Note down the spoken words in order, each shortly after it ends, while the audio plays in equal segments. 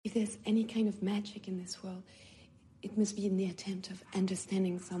If there's any kind of magic in this world, it must be in the attempt of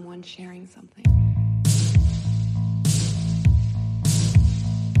understanding someone, sharing something.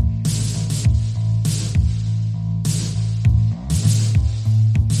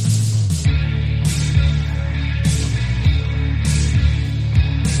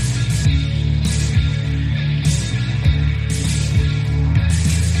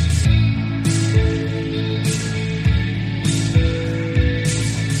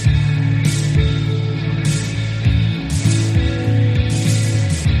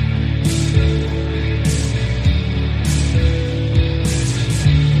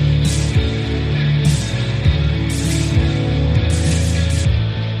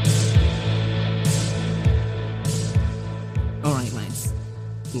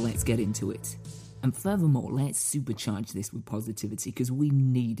 Let's get into it. And furthermore, let's supercharge this with positivity because we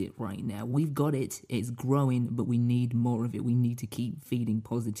need it right now. We've got it, it's growing, but we need more of it. We need to keep feeding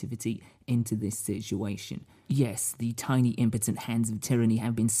positivity into this situation. Yes, the tiny impotent hands of tyranny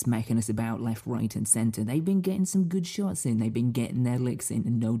have been smacking us about left, right and centre. They've been getting some good shots in, they've been getting their licks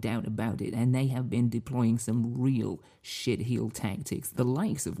in, no doubt about it, and they have been deploying some real shit-heel tactics, the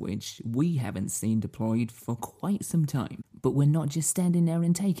likes of which we haven't seen deployed for quite some time. But we're not just standing there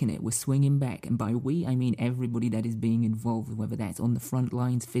and taking it, we're swinging back, and by we, I mean everybody that is being involved, whether that's on the front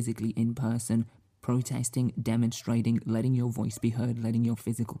lines, physically in person, protesting, demonstrating, letting your voice be heard, letting your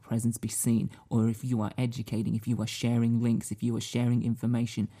physical presence be seen, or if you are educating, if you are sharing links, if you are sharing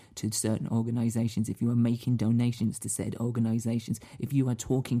information to certain organizations, if you are making donations to said organizations, if you are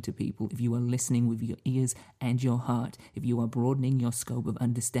talking to people, if you are listening with your ears and your heart, if you are broadening your scope of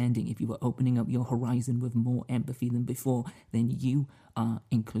understanding, if you are opening up your horizon with more empathy than before, then you are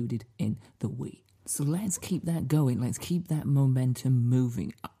included in the we. So let's keep that going, let's keep that momentum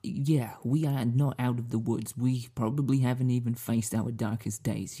moving. Yeah, we are not out of the woods, we probably haven't even faced our darkest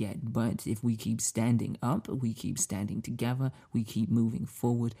days yet, but if we keep standing up, we keep standing together, we keep moving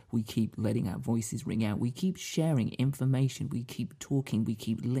forward, we keep letting our voices ring out, we keep sharing information, we keep talking, we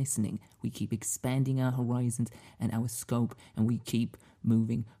keep listening, we keep expanding our horizons and our scope, and we keep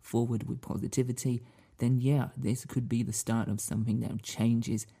moving forward with positivity, then yeah, this could be the start of something that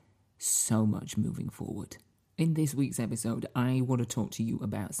changes so much moving forward. In this week's episode, I want to talk to you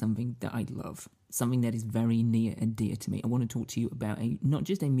about something that I love, something that is very near and dear to me. I want to talk to you about not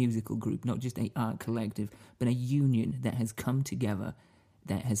just a musical group, not just a art collective, but a union that has come together,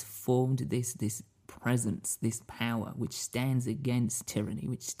 that has formed this presence, this power, which stands against tyranny,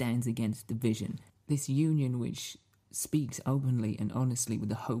 which stands against division. This union which speaks openly and honestly with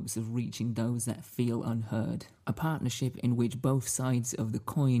the hopes of reaching those that feel unheard. A partnership in which both sides of the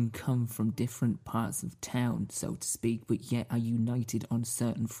coin come from different parts of town, so to speak, but yet are united on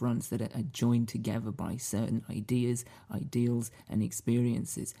certain fronts that are joined together by certain ideas, ideals, and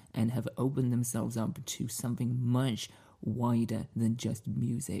experiences, and have opened themselves up to something much wider than just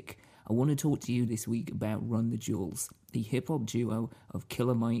music. I want to talk to you this week about Run the Jewels, the hip-hop duo of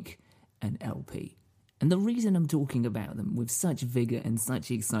Killer Mike and LP. And the reason I'm talking about them with such vigour and such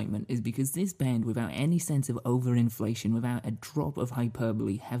excitement is because this band, without any sense of overinflation, without a drop of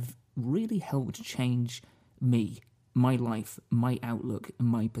hyperbole, have really helped change me, my life, my outlook, and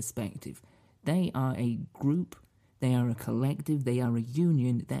my perspective. They are a group, they are a collective, they are a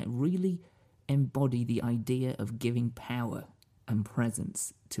union that really embody the idea of giving power and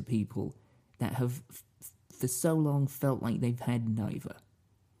presence to people that have for so long felt like they've had neither.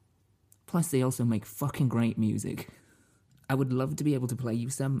 Plus, they also make fucking great music. I would love to be able to play you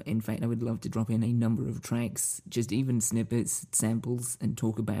some. In fact, I would love to drop in a number of tracks, just even snippets, samples, and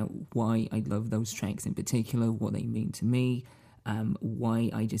talk about why I love those tracks in particular, what they mean to me, why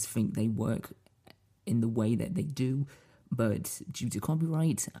I just think they work in the way that they do. But due to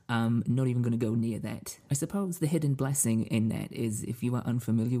copyright, I'm not even going to go near that. I suppose the hidden blessing in that is if you are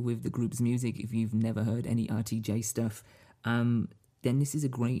unfamiliar with the group's music, if you've never heard any RTJ stuff, then this is a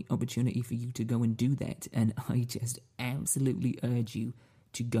great opportunity for you to go and do that. And I just absolutely urge you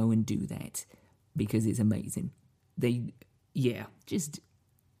to go and do that because it's amazing. In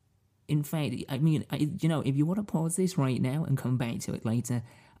fact, I mean, if you want to pause this right now and come back to it later,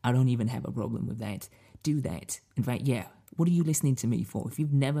 I don't even have a problem with that. Do that. In fact, yeah, what are you listening to me for? If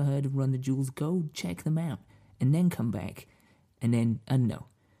you've never heard of Run the Jewels, go check them out and then come back. And then, I don't know,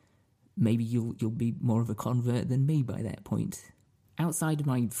 maybe you'll be more of a convert than me by that point. Outside of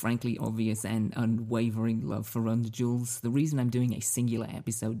my frankly obvious and unwavering love for Run the Jewels, the reason I'm doing a singular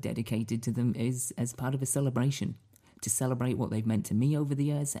episode dedicated to them is as part of a celebration. To celebrate what they've meant to me over the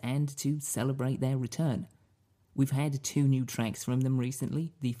years and to celebrate their return. We've had 2 new tracks from them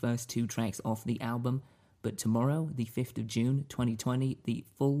recently, the first 2 tracks off the album, But tomorrow, the 5th of June 2020, the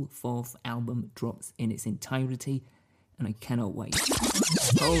full 4th album drops in its entirety, and I cannot wait.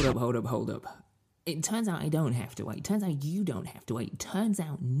 Hold up. It turns out I don't have to wait. Turns out you don't have to wait. Turns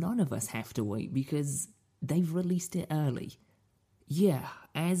out none of us have to wait because they've released it early. Yeah,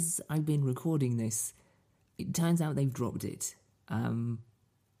 as I've been recording this, it turns out they've dropped it.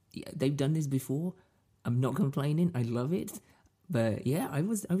 Yeah, they've done this before. I'm not complaining. I love it. But yeah, I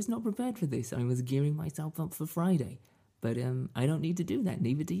was not prepared for this. I was gearing myself up for Friday. But I don't need to do that.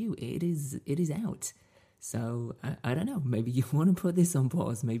 Neither do you. It is out. So I don't know. Maybe you want to put this on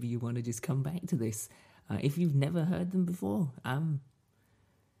pause. Maybe you want to just come back to this. If you've never heard them before,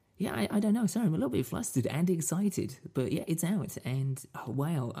 yeah, I don't know. Sorry, I'm a little bit flustered and excited. But yeah, it's out. And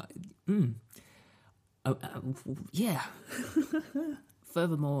wow. Yeah.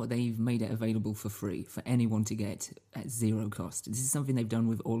 Furthermore, they've made it available for free for anyone to get at zero cost. This is something they've done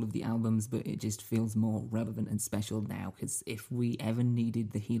with all of the albums, but it just feels more relevant and special now, because if we ever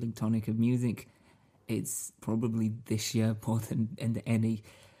needed the healing tonic of music, it's probably this year more than any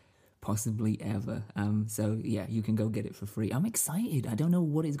possibly ever. So yeah, you can go get it for free. I'm excited. I don't know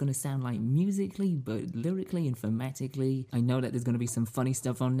what it's going to sound like musically, but lyrically and thematically, I know that there's going to be some funny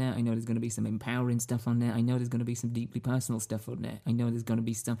stuff on there. I know there's going to be some empowering stuff on there. I know there's going to be some deeply personal stuff on there. I know there's going to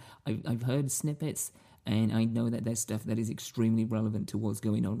be stuff. I've heard snippets, and I know that there's stuff that is extremely relevant to what's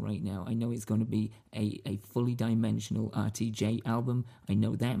going on right now. I know it's going to be a fully dimensional RTJ album. I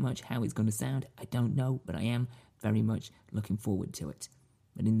know that much. How it's going to sound, I don't know, but I am very much looking forward to it.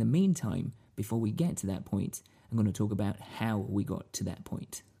 But in the meantime, before we get to that point, I'm going to talk about how we got to that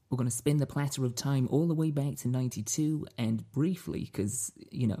point. We're going to spin the platter of time all the way back to 92, and briefly, because,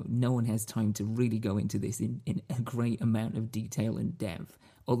 you know, no one has time to really go into this in a great amount of detail and depth.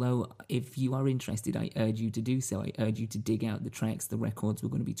 Although, if you are interested, I urge you to do so. I urge you to dig out the tracks, the records we're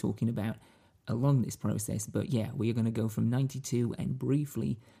going to be talking about along this process. But yeah, we are going to go from 92 and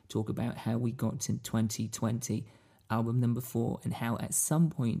briefly talk about how we got to 2020, album number 4, and how at some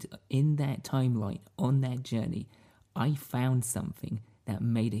point in that timeline, on that journey, I found something that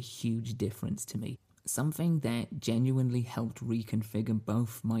made a huge difference to me. Something that genuinely helped reconfigure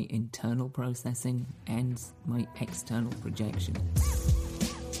both my internal processing and my external projection.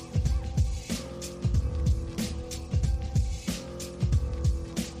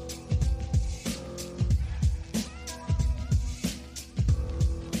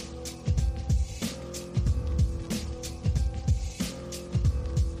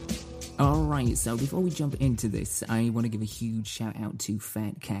 Alright, so before we jump into this, I want to give a huge shout out to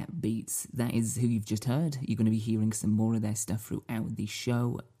Fat Cat Beats. That is who you've just heard. You're going to be hearing some more of their stuff throughout the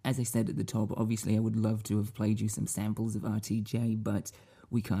show. As I said at the top, obviously I would love to have played you some samples of RTJ, but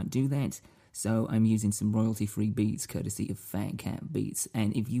we can't do that. So I'm using some royalty-free beats courtesy of Fat Cat Beats.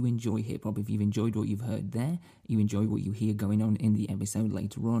 And if you enjoy hip-hop, if you've enjoyed what you've heard there, you enjoy what you hear going on in the episode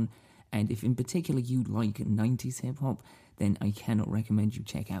later on, and if in particular you like 90s hip-hop, then I cannot recommend you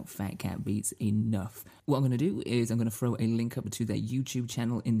check out Fat Cat Beats enough. What I'm going to do is I'm going to throw a link up to their YouTube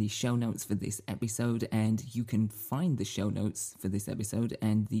channel in the show notes for this episode, and you can find the show notes for this episode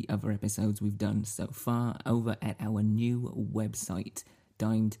and the other episodes we've done so far over at our new website,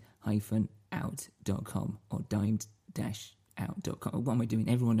 dimed-out.com, or dimed-out.com. What am I doing?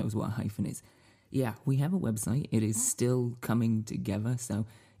 Everyone knows what a hyphen is. Yeah, we have a website. It is still coming together, so,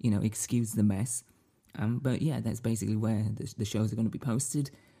 you know, excuse the mess. But yeah, that's basically where the shows are going to be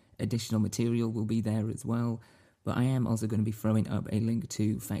posted. Additional material will be there as well. But I am also going to be throwing up a link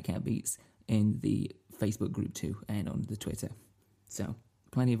to Fat Cat Beats in the Facebook group too, and on the Twitter. So,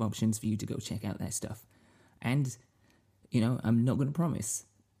 plenty of options for you to go check out their stuff. And, you know, I'm not going to promise,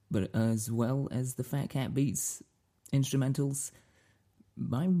 but as well as the Fat Cat Beats instrumentals,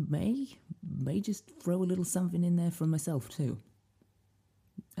 I may just throw a little something in there for myself too.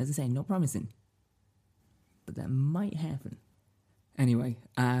 As I say, not promising, but that might happen. Anyway,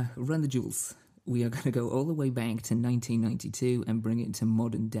 run the jewels. We are going to go all the way back to 1992 and bring it to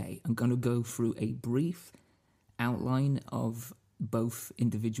modern day. I'm going to go through a brief outline of both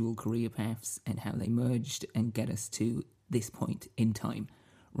individual career paths and how they merged and get us to this point in time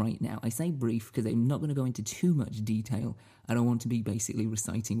right now. I say brief because I'm not going to go into too much detail. I don't want to be basically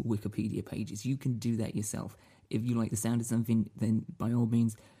reciting Wikipedia pages. You can do that yourself. If you like the sound of something, then by all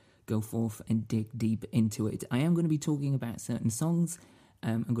means, go forth and dig deep into it. I am going to be talking about certain songs.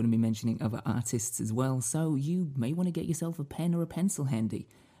 I'm going to be mentioning other artists as well, so you may want to get yourself a pen or a pencil handy.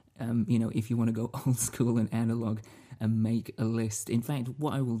 You know, if you want to go old school and analog and make a list. In fact,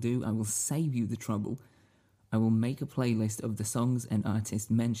 what I will do, I will save you the trouble. I will make a playlist of the songs and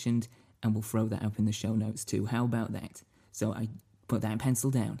artists mentioned, and we'll throw that up in the show notes too. How about that? So I put that pencil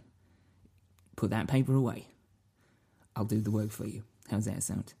down, put that paper away. I'll do the work for you. How's that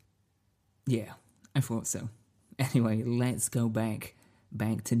sound? Yeah, I thought so. Anyway, let's go back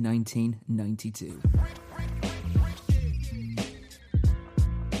to 1992.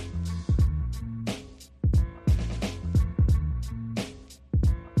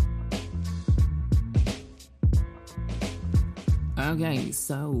 Okay,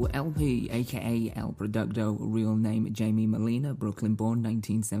 so LP, aka El Producto, real name Jamie Molina, Brooklyn-born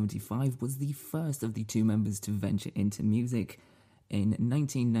 1975, was the first of the two members to venture into music. In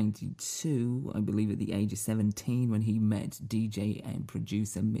 1992, I believe at the age of 17, when he met DJ and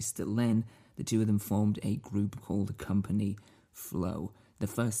producer Mr. Len, the two of them formed a group called Company Flow. The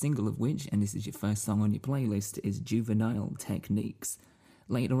first single of which, and this is your first song on your playlist, is Juvenile Techniques.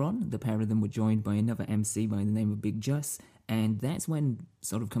 Later on, the pair of them were joined by another MC by the name of Big Juss, and that's when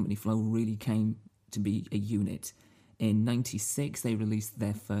sort of Company Flow really came to be a unit. In 96, they released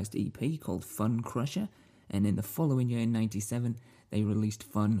their first EP called Fun Crusher, and in the following year, in 97, they released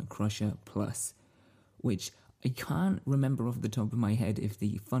Fun Crusher Plus, which I can't remember off the top of my head if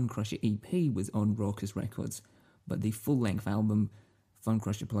the Fun Crusher EP was on Rawkus Records, but the full-length album, Fun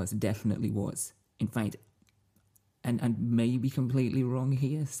Crusher Plus, definitely was. In fact, and I may be completely wrong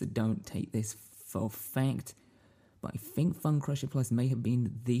here, so don't take this for fact, but I think Fun Crusher Plus may have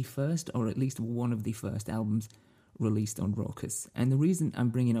been the first, or at least one of the first albums released on Rawkus. And the reason I'm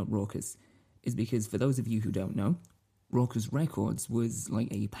bringing up Rawkus is because, for those of you who don't know, Rawkus Records was like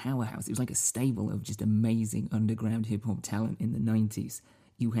a powerhouse. It was like a stable of just amazing underground hip-hop talent in the 90s.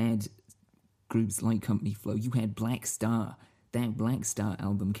 You had groups like Company Flow. You had Black Star. That Black Star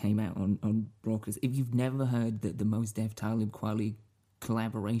album came out on Rawkus. If you've never heard the Mos Def Talib Kweli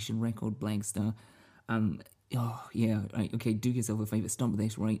collaboration record, Black Star, okay, do yourself a favour, stop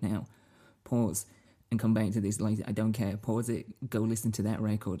this right now, pause, and come back to this later. I don't care, pause it, go listen to that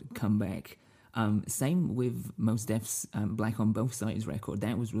record, come back. Same with Mos Def's Black on Both Sides record.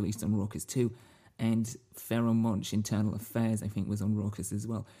 That was released on Rawkus too. And Pharoahe Monch, Internal Affairs, I think, was on Rawkus as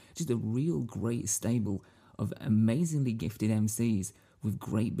well. Just a real great stable of amazingly gifted MCs with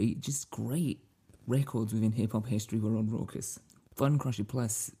great beats, just great records within hip-hop history were on Rawkus. Fun Crusher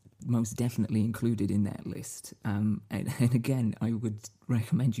Plus most definitely included in that list. And again, I would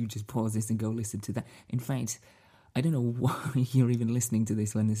recommend you just pause this and go listen to that. In fact, I don't know why you're even listening to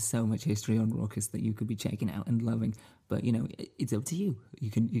this when there's so much history on Rawkus that you could be checking out and loving. But, you know, it's up to you. You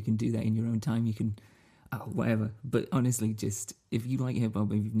can do that in your own time. You can, whatever. But honestly, just, if you like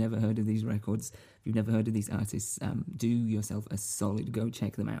hip-hop, if you've never heard of these records, if you've never heard of these artists, do yourself a solid. Go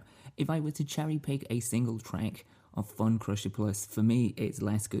check them out. If I were to cherry-pick a single track of Fun Crusher Plus, for me, it's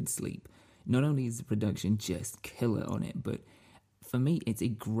Last Good Sleep. Not only is the production just killer on it, but for me, it's a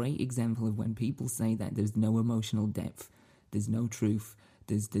great example of when people say that there's no emotional depth, there's no truth,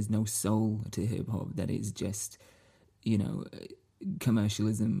 there's no soul to hip-hop, that it's just, you know,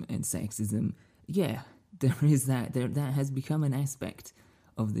 commercialism and sexism. Yeah, there is that. That has become an aspect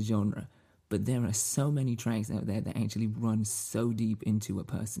of the genre. But there are so many tracks out there that actually run so deep into a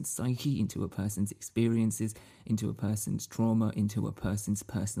person's psyche, into a person's experiences, into a person's trauma, into a person's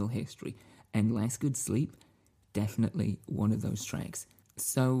personal history. And Last Good Sleep, definitely one of those tracks.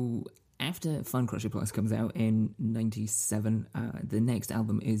 So after Fun Crusher Plus comes out in 97, the next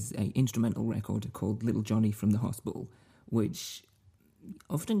album is an instrumental record called Little Johnny from the Hospital, which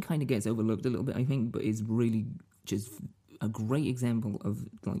often kind of gets overlooked a little bit, I think, but is really just a great example of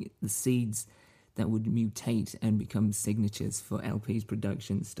like the seeds that would mutate and become signatures for LP's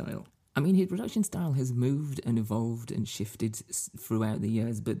production style. I mean, his production style has moved and evolved and shifted throughout the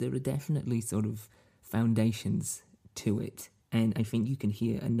years, but there are definitely sort of foundations to it. And I think you can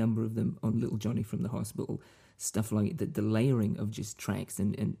hear a number of them on Little Johnny from the Hospital. Stuff like the layering of just tracks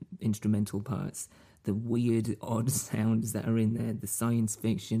and instrumental parts, the weird, odd sounds that are in there, the science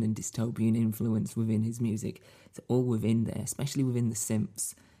fiction and dystopian influence within his music. It's all within there, especially within the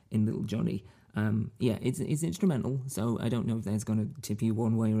synths in Little Johnny. It's instrumental, so I don't know if that's going to tip you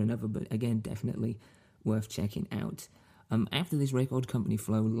one way or another, but again, definitely worth checking out. After this record, Company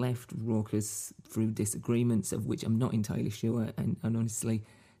Flow left Rawkus through disagreements, of which I'm not entirely sure, and honestly,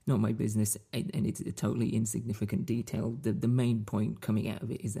 not my business, and it's a totally insignificant detail. The main point coming out of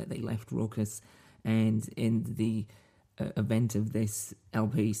it is that they left Rawkus, and in the event of this,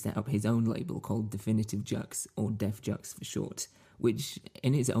 LP set up his own label called Definitive Jux, or Def Jux for short, which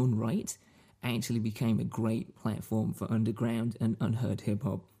in its own right actually became a great platform for underground and unheard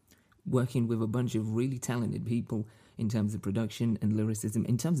hip-hop, working with a bunch of really talented people in terms of production and lyricism.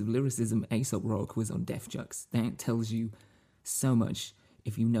 In terms of lyricism, A$AP Rock was on Def Jux. That tells you so much.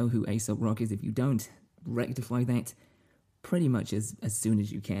 If you know who A$AP Rock is, if you don't, rectify that pretty much as soon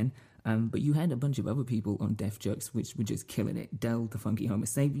as you can. But you had a bunch of other people on Def Jux which were just killing it. Del, the Funky Homo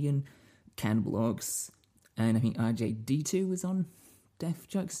Sapien, Cannibal Ox, and I think RJD2 was on Def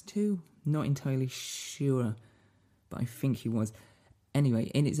Jux too. Not entirely sure, but I think he was. Anyway,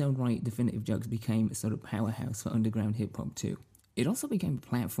 in its own right, Definitive Jux became a sort of powerhouse for underground hip-hop too. It also became a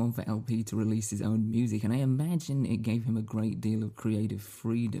platform for LP to release his own music, and I imagine it gave him a great deal of creative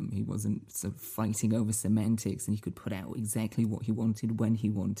freedom. He wasn't sort of fighting over semantics, and he could put out exactly what he wanted when he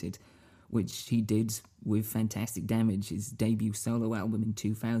wanted, which he did with Fantastic Damage, his debut solo album in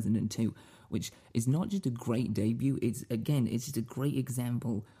 2002, which is not just a great debut, it's just a great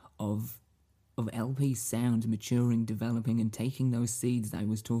example of LP sound maturing, developing, and taking those seeds that I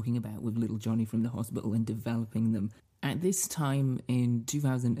was talking about with Little Johnny from the Hospital and developing them. At this time in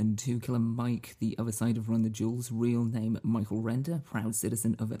 2002, Killer Mike, the other side of Run the Jewels, real name Michael Render, proud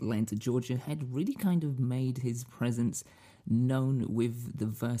citizen of Atlanta, Georgia, had really kind of made his presence known with the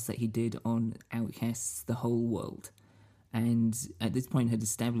verse that he did on Outkast's The Whole World. And at this point had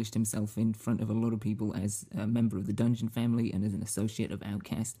established himself in front of a lot of people as a member of the Dungeon family and as an associate of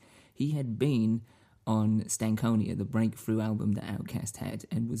Outkast. He had been on Stankonia, the breakthrough album that Outkast had,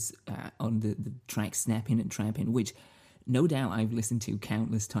 and was on the track Snappin' and Trappin', which no doubt I've listened to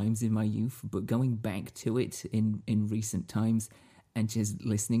countless times in my youth, but going back to it in recent times and just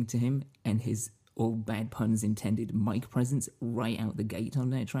listening to him and his, all bad puns intended, mic presence right out the gate on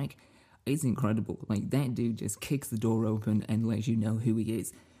that track, it's incredible. Like, that dude just kicks the door open and lets you know who he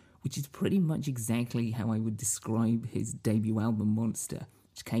is, which is pretty much exactly how I would describe his debut album, Monster,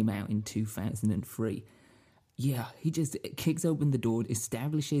 which came out in 2003. Yeah, he just kicks open the door,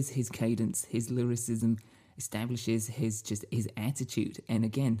 establishes his cadence, his lyricism, establishes his attitude, and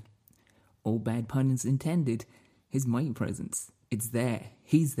again, all bad puns intended, his mic presence. It's there,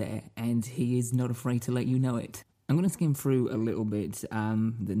 he's there, and he is not afraid to let you know it. I'm going to skim through a little bit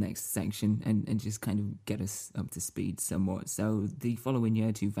the next section and just kind of get us up to speed somewhat. So the following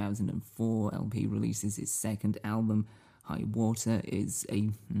year, 2004, LP releases his second album, High Water. It's a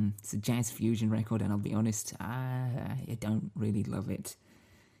jazz fusion record, and I'll be honest, I don't really love it.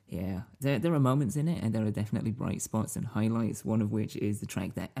 Yeah, there are moments in it, and there are definitely bright spots and highlights, one of which is the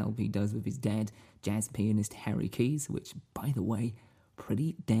track that LP does with his dad, jazz pianist Harry Keys, which, by the way,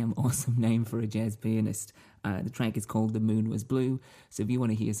 pretty damn awesome name for a jazz pianist. The track is called The Moon Was Blue, so if you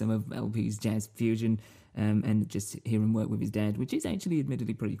want to hear some of LP's jazz fusion and just hear him work with his dad, which is actually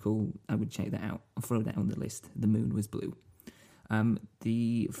admittedly pretty cool, I would check that out. I'll throw that on the list. The Moon Was Blue.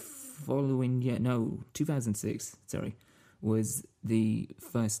 The following year, 2006, was the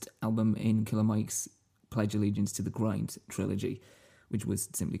first album in Killer Mike's Pledge Allegiance to the Grind trilogy, which was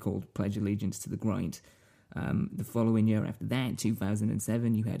simply called Pledge Allegiance to the Grind. The following year after that,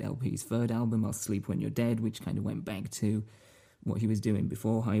 2007, you had LP's third album, I'll Sleep When You're Dead, which kind of went back to what he was doing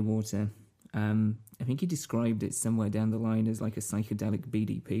before High Water. I think he described it somewhere down the line as like a psychedelic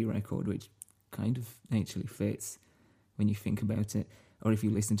BDP record, which kind of actually fits when you think about it. Or if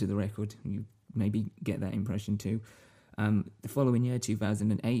you listen to the record, you maybe get that impression too. The following year,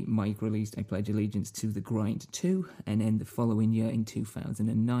 2008, Mike released I Pledge Allegiance to the Grind 2, and then the following year, in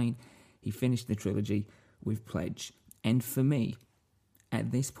 2009, he finished the trilogy with Pledge. And for me,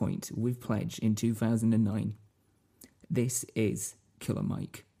 at this point, with Pledge in 2009, this is Killer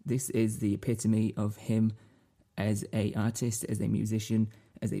Mike. This is the epitome of him as an artist, as a musician,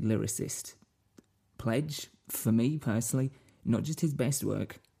 as a lyricist. Pledge, for me personally, not just his best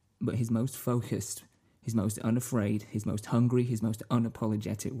work, but his most focused, his most unafraid, his most hungry, his most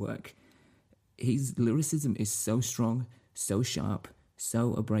unapologetic work. His lyricism is so strong, so sharp,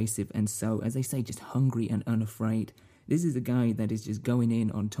 so abrasive, and so, as I say, just hungry and unafraid. This is a guy that is just going in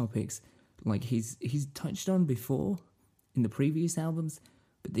on topics like he's touched on before in the previous albums,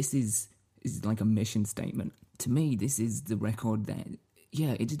 but this is like a mission statement. To me, this is the record that,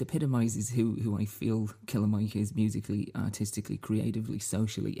 yeah, it just epitomizes who I feel Killer Mike is musically, artistically, creatively,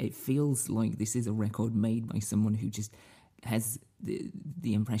 socially. It feels like this is a record made by someone who just has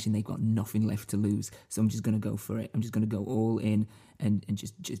the impression they've got nothing left to lose. So I'm just going to go for it. I'm just going to go all in and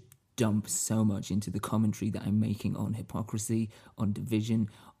just dump so much into the commentary that I'm making on hypocrisy, on division,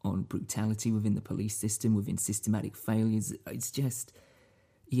 on brutality within the police system, within systematic failures. It's just,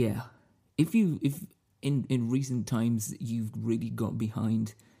 yeah. If in recent times you've really got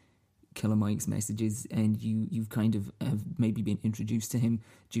behind Killer Mike's messages and you've kind of have maybe been introduced to him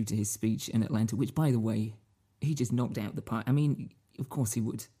due to his speech in Atlanta, which, by the way, he just knocked out the park. I mean, of course he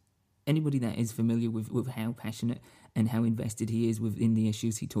would. Anybody that is familiar with how passionate and how invested he is within the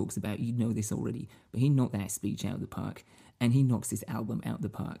issues he talks about, you know this already. But he knocked that speech out of the park, and he knocks this album out of the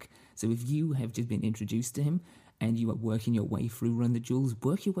park. So if you have just been introduced to him and you are working your way through Run the Jewels,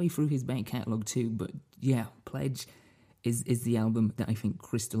 work your way through his back catalogue too. But yeah, Pledge is the album that I think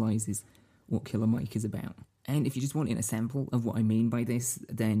crystallizes what Killer Mike is about. And if you just wanted a sample of what I mean by this,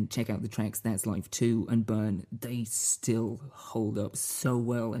 then check out the tracks That's Life 2 and Burn. They still hold up so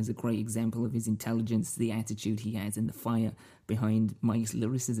well as a great example of his intelligence, the attitude he has, and the fire behind Mike's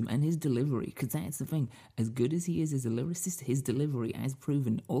lyricism and his delivery. Because that's the thing, as good as he is as a lyricist, his delivery, as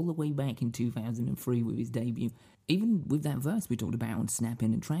proven all the way back in 2003 with his debut, even with that verse we talked about on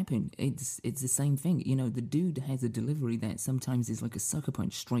Snapping and Trapping, it's the same thing. You know, the dude has a delivery that sometimes is like a sucker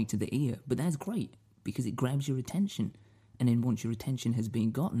punch straight to the ear, but that's great, because it grabs your attention. And then once your attention has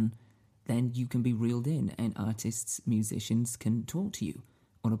been gotten, then you can be reeled in, and artists, musicians can talk to you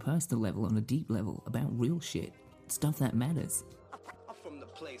on a personal level, on a deep level, about real shit, stuff that matters. I'm from the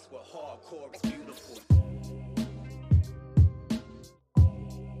place where hardcore is beautiful.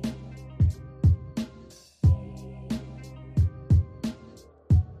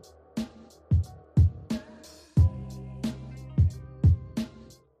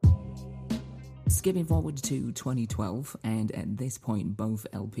 Skipping forward to 2012, and at this point both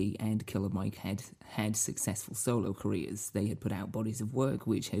LP and Killer Mike had successful solo careers. They had put out bodies of work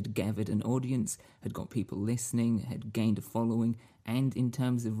which had gathered an audience, had got people listening, had gained a following, and in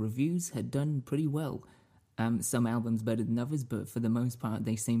terms of reviews had done pretty well. Some albums better than others, but for the most part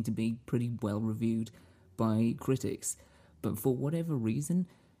they seemed to be pretty well reviewed by critics. But for whatever reason,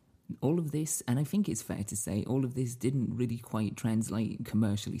 all of this, and I think it's fair to say, all of this didn't really quite translate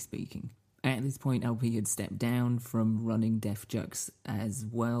commercially speaking. At this point, LP had stepped down from running Def Jux as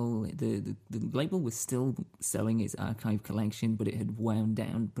well. The label was still selling its archive collection, but it had wound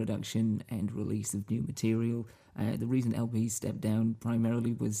down production and release of new material. The reason LP stepped down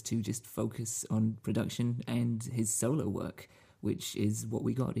primarily was to just focus on production and his solo work, which is what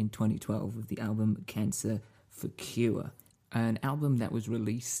we got in 2012 with the album Cancer for Cure. An album that was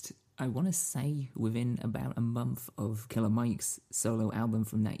released, I want to say, within about a month of Killer Mike's solo album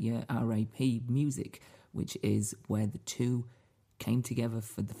from that year, R.A.P. Music, which is where the two came together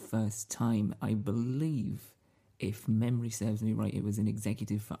for the first time. I believe, if memory serves me right, it was an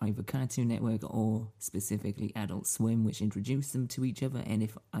executive for either Cartoon Network or specifically Adult Swim, which introduced them to each other. And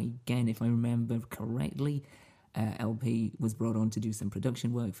if I remember correctly, LP was brought on to do some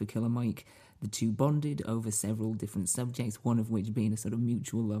production work for Killer Mike. The two bonded over several different subjects, one of which being a sort of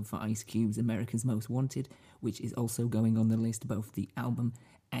mutual love for Ice Cube's America's Most Wanted, which is also going on the list, both the album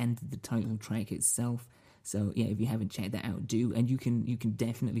and the title track itself. So yeah, if you haven't checked that out, do. And you can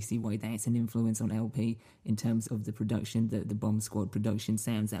definitely see why that's an influence on LP in terms of the production. The Bomb Squad production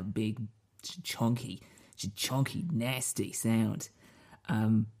sounds, that big, chunky, nasty sound.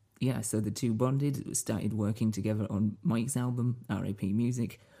 Yeah, so the two bonded, started working together on Mike's album, R.A.P.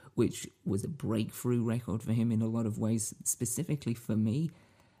 Music, which was a breakthrough record for him in a lot of ways, specifically for me.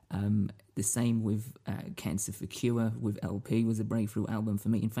 The same with Cancer for Cure with LP was a breakthrough album for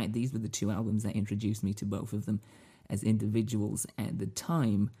me. In fact, these were the two albums that introduced me to both of them as individuals. At the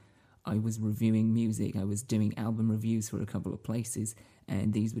time, I was reviewing music. I was doing album reviews for a couple of places,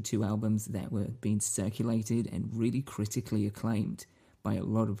 and these were two albums that were being circulated and really critically acclaimed by a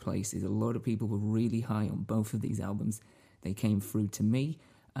lot of places. A lot of people were really high on both of these albums. They came through to me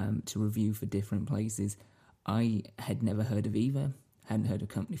to review for different places. I had never heard of either, hadn't heard of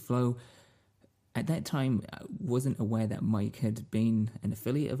Company Flow. At that time, I wasn't aware that Mike had been an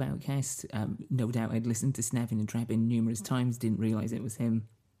affiliate of Outkast. No doubt I'd listened to Snapping and Trapping numerous times, didn't realise it was him.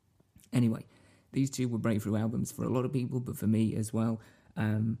 Anyway, these two were breakthrough albums for a lot of people, but for me as well.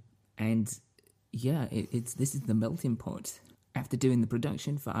 And yeah, this is the melting pot. After doing the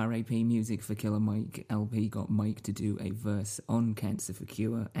production for R.A.P. Music for Killer Mike, LP got Mike to do a verse on Cancer for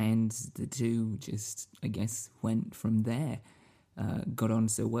Cure, and the two just, I guess, went from there. Got on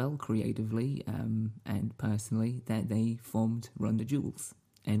so well creatively and personally that they formed Run the Jewels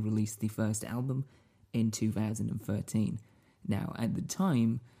and released the first album in 2013. Now, at the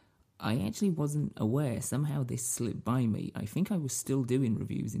time, I actually wasn't aware. Somehow this slipped by me. I think I was still doing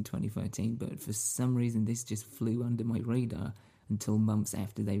reviews in 2013, but for some reason this just flew under my radar until months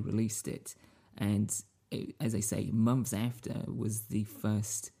after they released it. And as I say, months after was the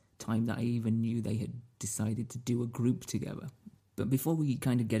first time that I even knew they had decided to do a group together. But before we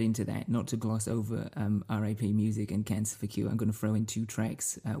kind of get into that, not to gloss over R.A.P. Music and Cancer for Cure, I'm going to throw in two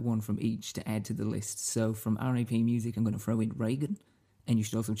tracks, one from each to add to the list. So from R.A.P. Music, I'm going to throw in Reagan, and you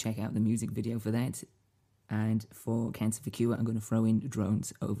should also check out the music video for that. And for Cancer for Cure, I'm going to throw in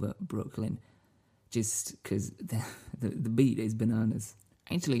Drones Over Brooklyn, just because the beat is bananas.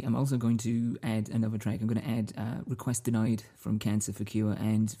 Actually, I'm also going to add another track. I'm going to add Request Denied from Cancer for Cure,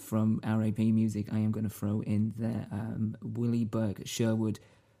 and from RAP Music, I am going to throw in the Willie Burke Sherwood.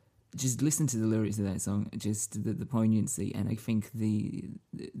 Just listen to the lyrics of that song, just the poignancy, and I think the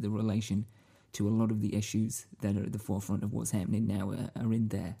relation to a lot of the issues that are at the forefront of what's happening now are in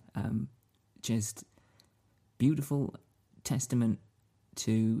there. Just beautiful testament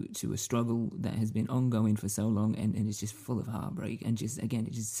to a struggle that has been ongoing for so long, and it's just full of heartbreak, and just, again,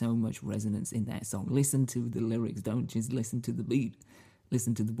 it's just so much resonance in that song. Listen to the lyrics, don't just listen to the beat,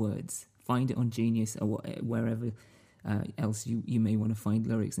 listen to the words. Find it on Genius or wherever else you may want to find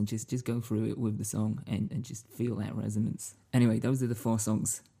lyrics, and just go through it with the song and just feel that resonance. Anyway, those are the 4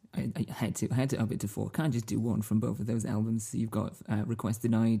 songs. I had to up it to 4. Can't just do one from both of those albums. You've got Request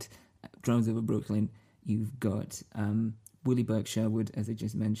Denied, Drones Over Brooklyn. You've got Willie Burke Sherwood, as I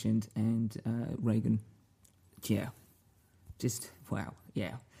just mentioned, and Reagan. Yeah. Just, wow,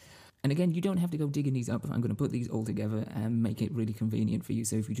 yeah. And again, you don't have to go digging these up. I'm going to put these all together and make it really convenient for you.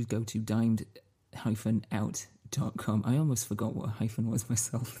 So if you just go to dimed-out.com. I almost forgot what a hyphen was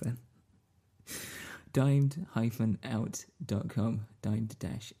myself then. dimed-out.com.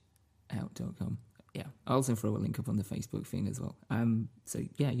 dimed-out.com. Yeah, I'll also throw a link up on the Facebook thing as well. So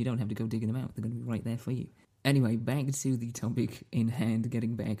yeah, you don't have to go digging them out. They're going to be right there for you. Anyway, back to the topic in hand,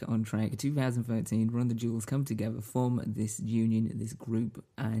 getting back on track. 2013, Run the Jewels come together, form this union, this group,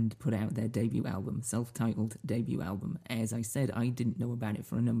 and put out their debut album, self-titled debut album. As I said, I didn't know about it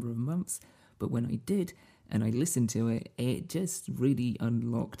for a number of months, but when I did, and I listened to it, it just really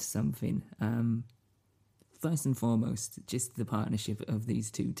unlocked something. First and foremost, just the partnership of these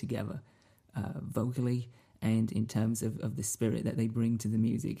two together, vocally, and in terms of the spirit that they bring to the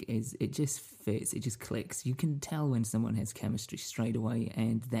music, it just fits, it just clicks. You can tell when someone has chemistry straight away,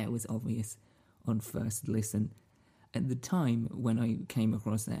 and that was obvious on first listen. At the time when I came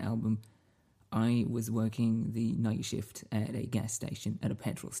across that album, I was working the night shift at a gas station, at a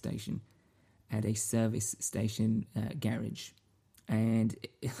petrol station, at a service station garage. And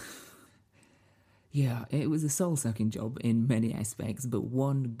yeah, it was a soul-sucking job in many aspects, but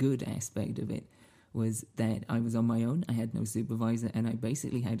one good aspect of it was that I was on my own, I had no supervisor, and I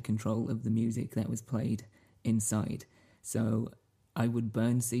basically had control of the music that was played inside. So I would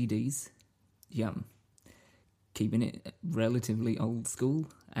burn CDs, keeping it relatively old school,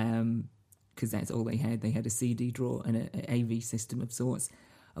 because that's all they had. They had a CD drawer and an AV system of sorts.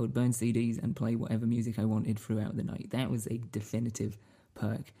 I would burn CDs and play whatever music I wanted throughout the night. That was a definitive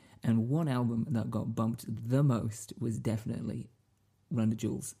perk. And one album that got bumped the most was definitely Run the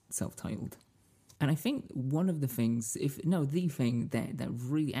Jewels, self-titled. And I think one of the things, the thing that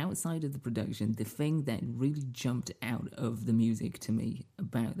really, outside of the production, the thing that really jumped out of the music to me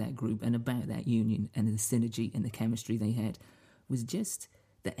about that group and about that union and the synergy and the chemistry they had was just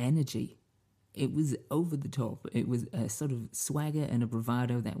the energy. It was over the top. It was a sort of swagger and a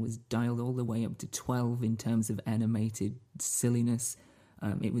bravado that was dialed all the way up to 12 in terms of animated silliness.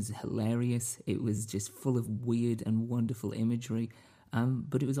 It was hilarious. It was just full of weird and wonderful imagery.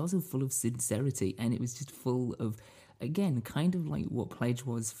 But it was also full of sincerity, and it was just full of, again, kind of like what Pledge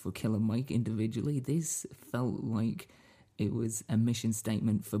was for Killer Mike individually. This felt like it was a mission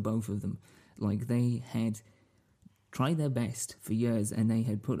statement for both of them. Like they had tried their best for years, and they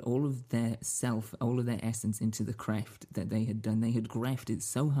had put all of their self, all of their essence into the craft that they had done. They had grafted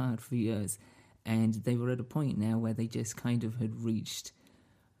so hard for years, and they were at a point now where they just kind of had reached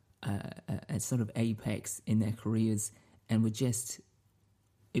a sort of apex in their careers, and were just...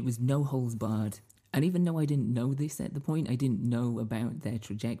 It was no holds barred. And even though I didn't know this at the point, I didn't know about their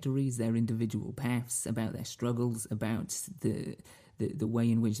trajectories, their individual paths, about their struggles, about the way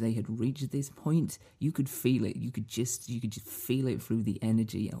in which they had reached this point, you could feel it. You could just feel it through the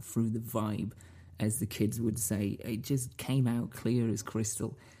energy or through the vibe, as the kids would say. It just came out clear as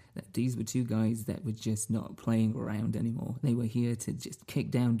crystal that these were two guys that were just not playing around anymore. They were here to just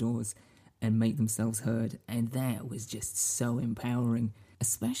kick down doors and make themselves heard, and that was just so empowering,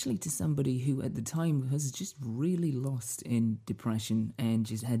 especially to somebody who at the time was just really lost in depression and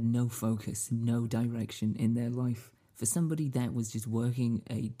just had no focus, no direction in their life. For somebody that was just working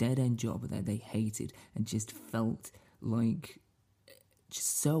a dead-end job that they hated and just felt like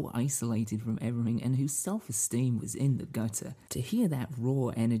just so isolated from everything, and whose self-esteem was in the gutter. To hear that raw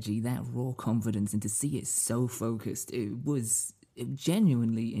energy, that raw confidence, and to see it so focused, it was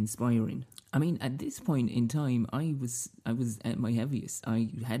genuinely inspiring. I mean, at this point in time, I was at my heaviest. I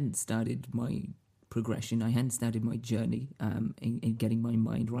hadn't started my progression. I hadn't started my journey in getting my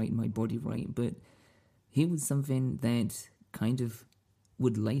mind right, my body right. But here was something that kind of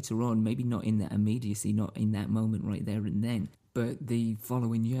would later on, maybe not in that immediacy, not in that moment right there and then, But the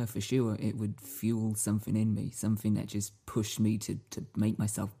following year, for sure, it would fuel something in me, something that just pushed me to make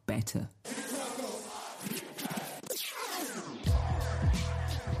myself better.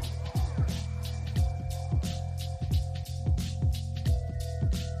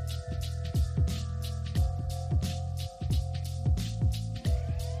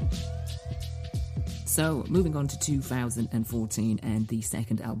 So, moving on to 2014, and the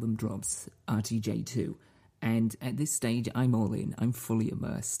second album drops, RTJ2. And at this stage, I'm all in. I'm fully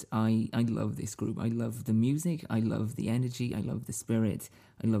immersed. I love this group. I love the music. I love the energy. I love the spirit.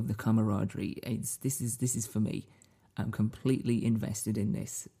 I love the camaraderie. This is for me. I'm completely invested in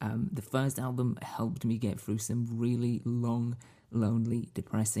this. The first album helped me get through some really long, lonely,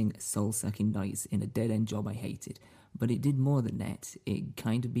 depressing, soul-sucking nights in a dead-end job I hated. But it did more than that. It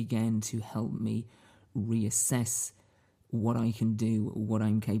kind of began to help me reassess what I can do, what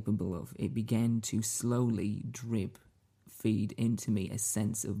I'm capable of. It began to slowly feed into me a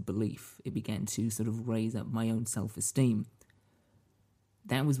sense of belief. It began to sort of raise up my own self-esteem.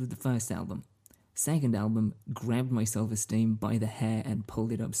 That was with the first album. Second album grabbed my self-esteem by the hair and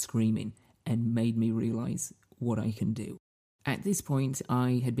pulled it up screaming and made me realize what I can do. At this point,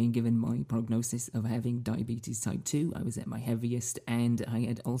 I had been given my prognosis of having diabetes type 2. I was at my heaviest, and I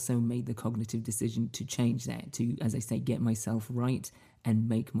had also made the cognitive decision to change that, to, as I say, get myself right and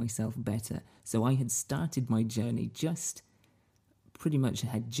make myself better. So I had started my journey pretty much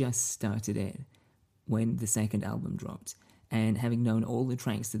had just started it when the second album dropped. And having known all the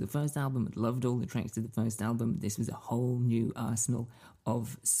tracks to the first album, loved all the tracks to the first album, this was a whole new arsenal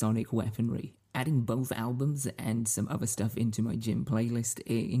of sonic weaponry. Adding both albums and some other stuff into my gym playlist,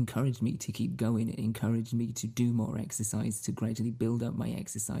 it encouraged me to keep going. It encouraged me to do more exercise, to gradually build up my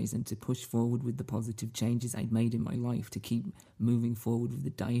exercise and to push forward with the positive changes I'd made in my life, to keep moving forward with the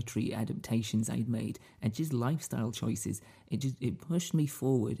dietary adaptations I'd made and just lifestyle choices. It pushed me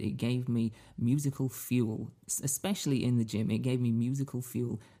forward. It gave me musical fuel, especially in the gym. It gave me musical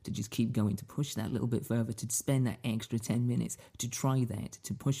fuel to just keep going, to push that little bit further, to spend that extra 10 minutes, to try that,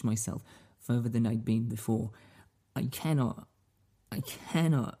 to push myself further than I'd been before. I cannot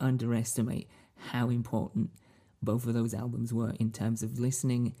underestimate how important both of those albums were in terms of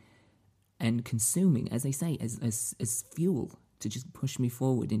listening and consuming, as I say, as fuel to just push me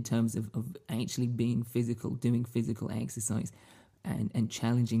forward in terms of actually being physical, doing physical exercise and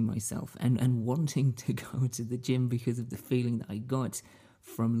challenging myself and wanting to go to the gym because of the feeling that I got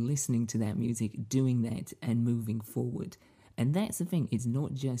from listening to that music, doing that and moving forward. And that's the thing, it's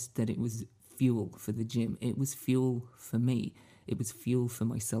not just that it was fuel for the gym, it was fuel for me. It was fuel for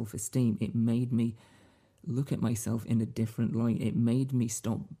my self-esteem. It made me look at myself in a different light. It made me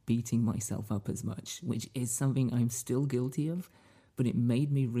stop beating myself up as much, which is something I'm still guilty of, but it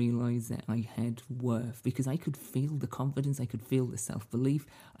made me realize that I had worth because I could feel the confidence, I could feel the self-belief,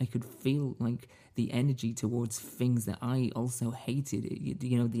 I could feel like the energy towards things that I also hated.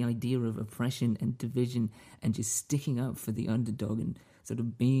 You know, the idea of oppression and division and just sticking up for the underdog and sort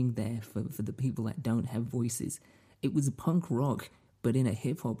of being there for the people that don't have voices. It was punk rock, but in a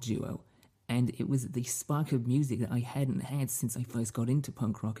hip-hop duo. And it was the spark of music that I hadn't had since I first got into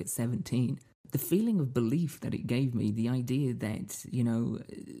punk rock at 17. The feeling of belief that it gave me, the idea that, you know,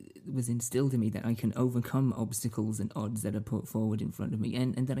 was instilled in me that I can overcome obstacles and odds that are put forward in front of me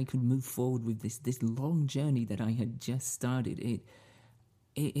and that I could move forward with this long journey that I had just started.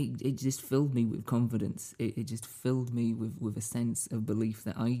 It just filled me with confidence. It just filled me with a sense of belief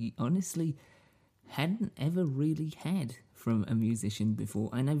that I honestly hadn't ever really had from a musician before.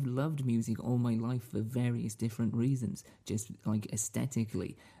 And I've loved music all my life for various different reasons, just like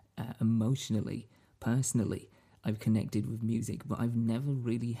aesthetically, emotionally, personally. I've connected with music, but I've never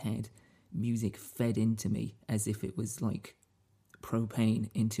really had music fed into me as if it was like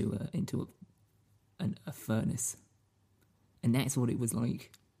propane into a furnace. And that's what it was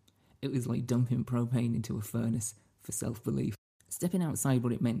like. It was like dumping propane into a furnace for self-belief. Stepping outside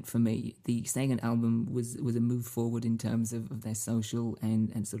what it meant for me, the second album was a move forward in terms of their social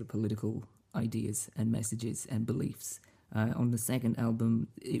and sort of political ideas and messages and beliefs. On the second album,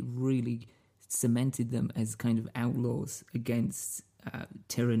 it really cemented them as kind of outlaws against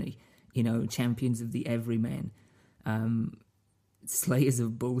tyranny, you know, champions of the everyman, slayers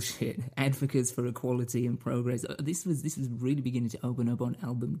of bullshit, advocates for equality and progress. This was really beginning to open up on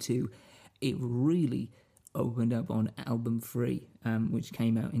album 2. It really opened up on album 3, which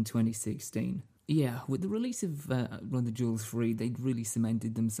came out in 2016. Yeah, with the release of Run the Jewels 3, they'd really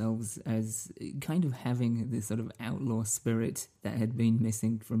cemented themselves as kind of having this sort of outlaw spirit that had been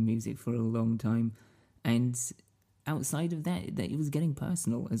missing from music for a long time. And outside of that, it was getting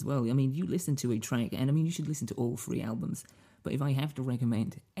personal as well. I mean, you listen to a track, and I mean, you should listen to all 3 albums, But if I have to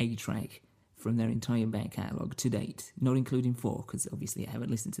recommend a track from their entire back catalogue to date, not including 4, because obviously I haven't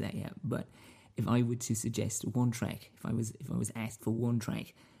listened to that yet, but if I were to suggest one track, if I was asked for one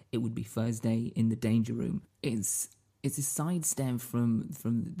track, it would be Thursday in the Danger Room. It's a sidestep from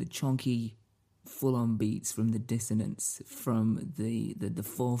the chunky, full-on beats, from the dissonance, from the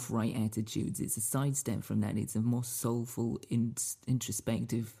forthright attitudes. It's a sidestep from that. It's a more soulful,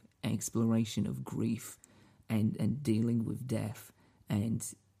 introspective exploration of grief and dealing with death and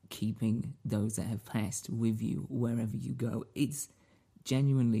keeping those that have passed with you wherever you go. It's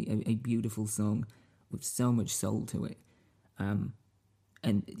genuinely a beautiful song with so much soul to it.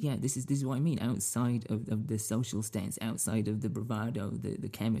 And yeah, this is what I mean. Outside of the social stance, outside of the bravado, the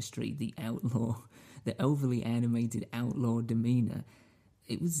chemistry, the overly animated outlaw demeanor,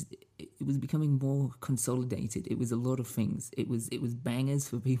 it was becoming more consolidated. It was a lot of things. It was bangers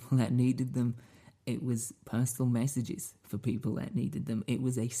for people that needed them. It was personal messages for people that needed them. It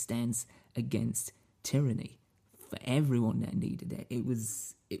was a stance against tyranny for everyone that needed it. It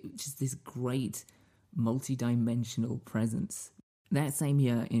was just this great multi-dimensional presence. That same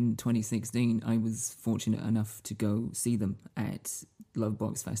year, in 2016, I was fortunate enough to go see them at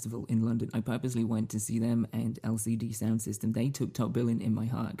Lovebox Festival in London. I purposely went to see them and LCD Sound System. They took top billing in my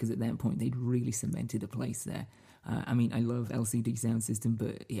heart because at that point they'd really cemented a place there. I mean, I love LCD Sound System,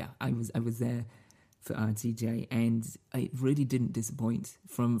 but yeah, I was there for RTJ, and it really didn't disappoint.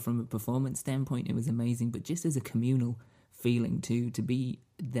 From a performance standpoint, it was amazing, but just as a communal feeling too, to be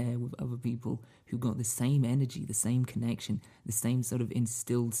there with other people who got the same energy, the same connection, the same sort of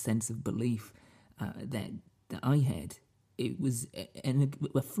instilled sense of belief that I had. It was, and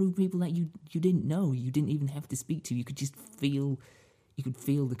through people that you didn't know, you didn't even have to speak to. You could just feel, you could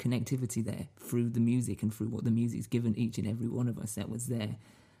feel the connectivity there through the music and through what the music's given each and every one of us that was there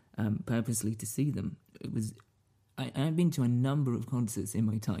purposely to see them. It was. I've been to a number of concerts in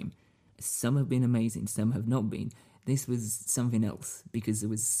my time. Some have been amazing, some have not been. This was something else because there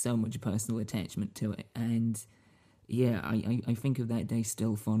was so much personal attachment to it. And yeah, I think of that day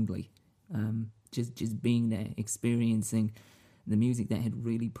still fondly. Just being there, experiencing the music that had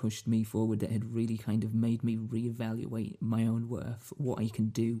really pushed me forward, that had really kind of made me reevaluate my own worth, what I can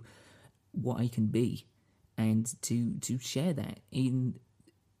do, what I can be, and to share that in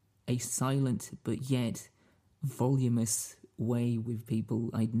a silent but yet voluminous way with people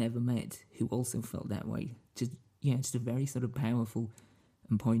I'd never met who also felt that way. Just a very sort of powerful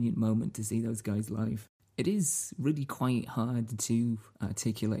and poignant moment to see those guys live. It is really quite hard to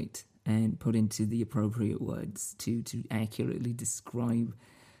articulate and put into the appropriate words to accurately describe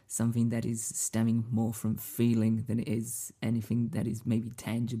something that is stemming more from feeling than it is anything that is maybe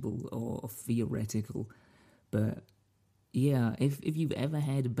tangible or theoretical. But yeah, if you've ever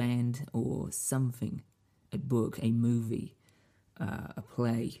had a band or something, a book, a movie, a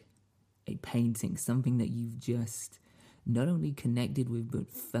play, a painting, something that you've just not only connected with but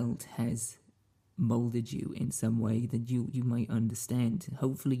felt has molded you in some way, then you might understand.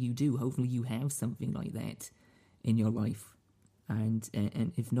 Hopefully you do. Hopefully you have something like that in your life. And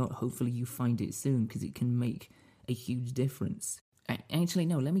if not, hopefully you find it soon, because it can make a huge difference. Actually,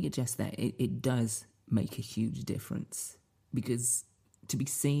 no, let me adjust that. It does make a huge difference, because to be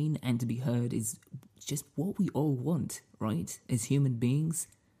seen and to be heard is just what we all want, right? As human beings,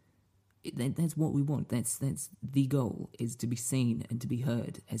 that's what we want. That's the goal, is to be seen and to be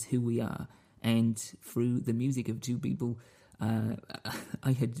heard as who we are. And through the music of two people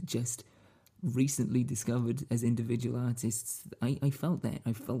I had just recently discovered as individual artists, I felt that.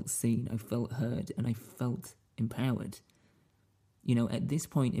 I felt seen, I felt heard, and I felt empowered. You know, at this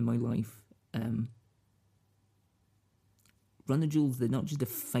point in my life, Run the Jewels, they're not just a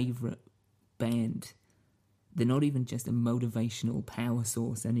favourite band. They're not even just a motivational power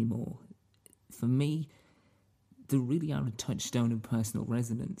source anymore. For me, they really are a touchstone of personal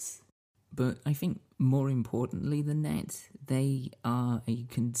resonance. But I think more importantly than that, they are a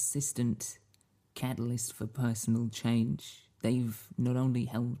consistent catalyst for personal change. They've not only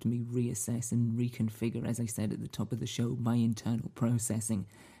helped me reassess and reconfigure, as I said at the top of the show, my internal processing,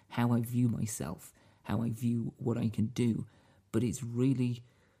 how I view myself, how I view what I can do, but it's really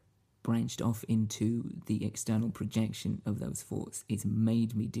branched off into the external projection of those thoughts. It's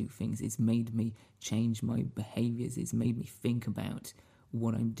made me do things. It's made me change my behaviors. It's made me think about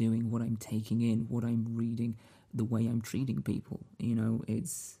what I'm doing, what I'm taking in, what I'm reading, the way I'm treating people. You know,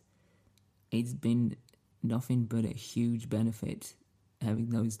 it's been nothing but a huge benefit having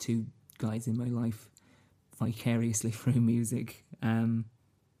those two guys in my life vicariously through music.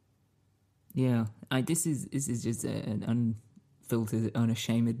 This is just an unfiltered,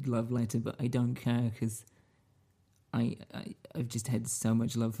 unashamed love letter, but I don't care, because I've just had so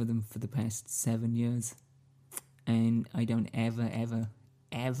much love for them for the past 7 years, and I don't ever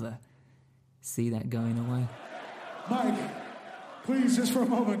see that going away. Mike, please, just for a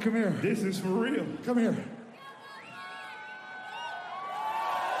moment, come here. This is for real. Come here.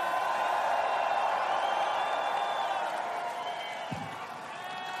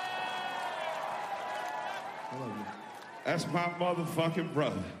 That's my motherfucking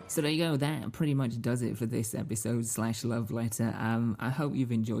brother. So there you go. That pretty much does it for this episode / love letter. I hope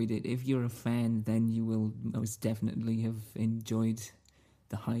you've enjoyed it. If you're a fan, then you will most definitely have enjoyed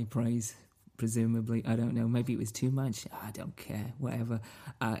the high praise. Presumably, I don't know. Maybe it was too much. I don't care. Whatever.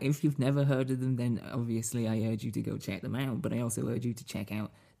 If you've never heard of them, then obviously I urge you to go check them out. But I also urge you to check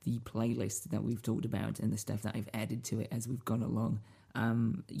out the playlist that we've talked about and the stuff that I've added to it as we've gone along.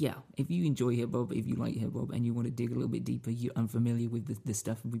 If you enjoy hip hop, if you like hip hop and you want to dig a little bit deeper, you're unfamiliar with the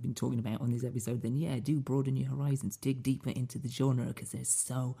stuff we've been talking about on this episode, then do broaden your horizons, dig deeper into the genre, because there's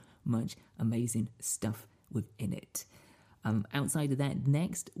so much amazing stuff within it. Outside of that,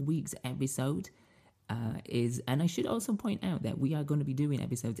 next week's episode is, and I should also point out that we are going to be doing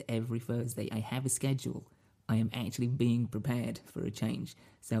episodes every Thursday. I have a schedule. I am actually being prepared for a change.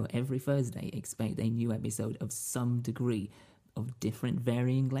 So every Thursday, expect a new episode of some degree of different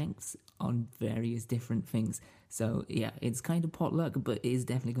varying lengths on various different things. So it's kind of potluck, but it is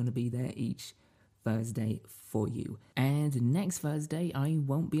definitely going to be there each Thursday for you. And next Thursday, I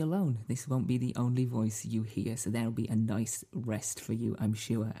won't be alone. This won't be the only voice you hear, so that'll be a nice rest for you, I'm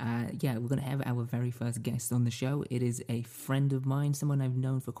sure. We're going to have our very first guest on the show. It is a friend of mine, someone I've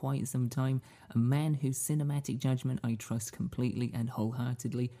known for quite some time, a man whose cinematic judgment I trust completely and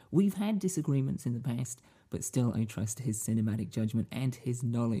wholeheartedly. We've had disagreements in the past, but still I trust his cinematic judgment and his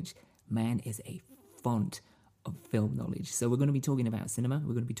knowledge. Man is a font of film knowledge. So we're going to be talking about cinema,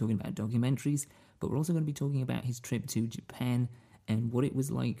 we're going to be talking about documentaries, but we're also going to be talking about his trip to Japan and what it was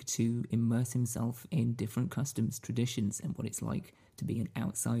like to immerse himself in different customs, traditions, and what it's like to be an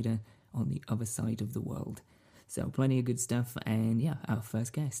outsider on the other side of the world. So plenty of good stuff, and our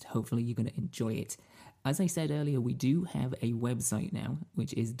first guest. Hopefully you're going to enjoy it. As I said earlier, we do have a website now,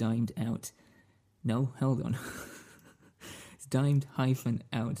 which is dimed out. No, hold on. It's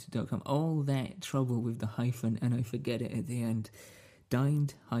dimed-out.com. All that trouble with the hyphen, and I forget it at the end.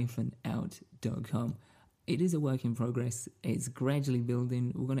 dimed-out.com. It is a work in progress. It's gradually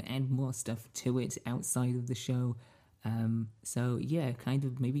building. We're going to add more stuff to it outside of the show. Kind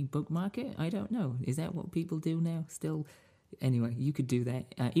of maybe bookmark it? I don't know. Is that what people do now still? Anyway, you could do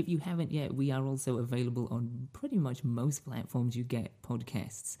that. If you haven't yet, we are also available on pretty much most platforms you get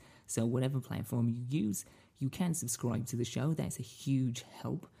podcasts. So whatever platform you use, you can subscribe to the show. That's a huge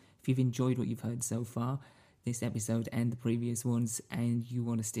help. If you've enjoyed what you've heard so far, this episode and the previous ones, and you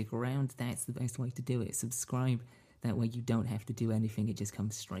want to stick around, that's the best way to do it. Subscribe. That way you don't have to do anything. It just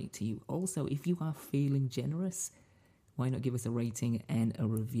comes straight to you. Also, if you are feeling generous, why not give us a rating and a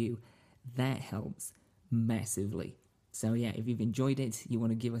review? That helps massively. So if you've enjoyed it, you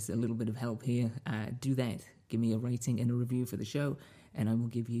want to give us a little bit of help here, do that. Give me a rating and a review for the show, and I will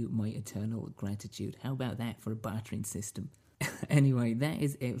give you my eternal gratitude. How about that for a bartering system? Anyway, that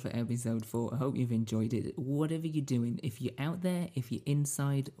is it for episode 4. I hope you've enjoyed it. Whatever you're doing, if you're out there, if you're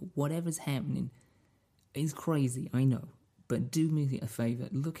inside, whatever's happening is crazy, I know. But do me a favor,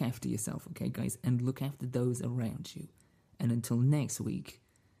 look after yourself, okay, guys? And look after those around you. And until next week,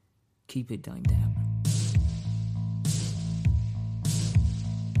 keep it dimed out.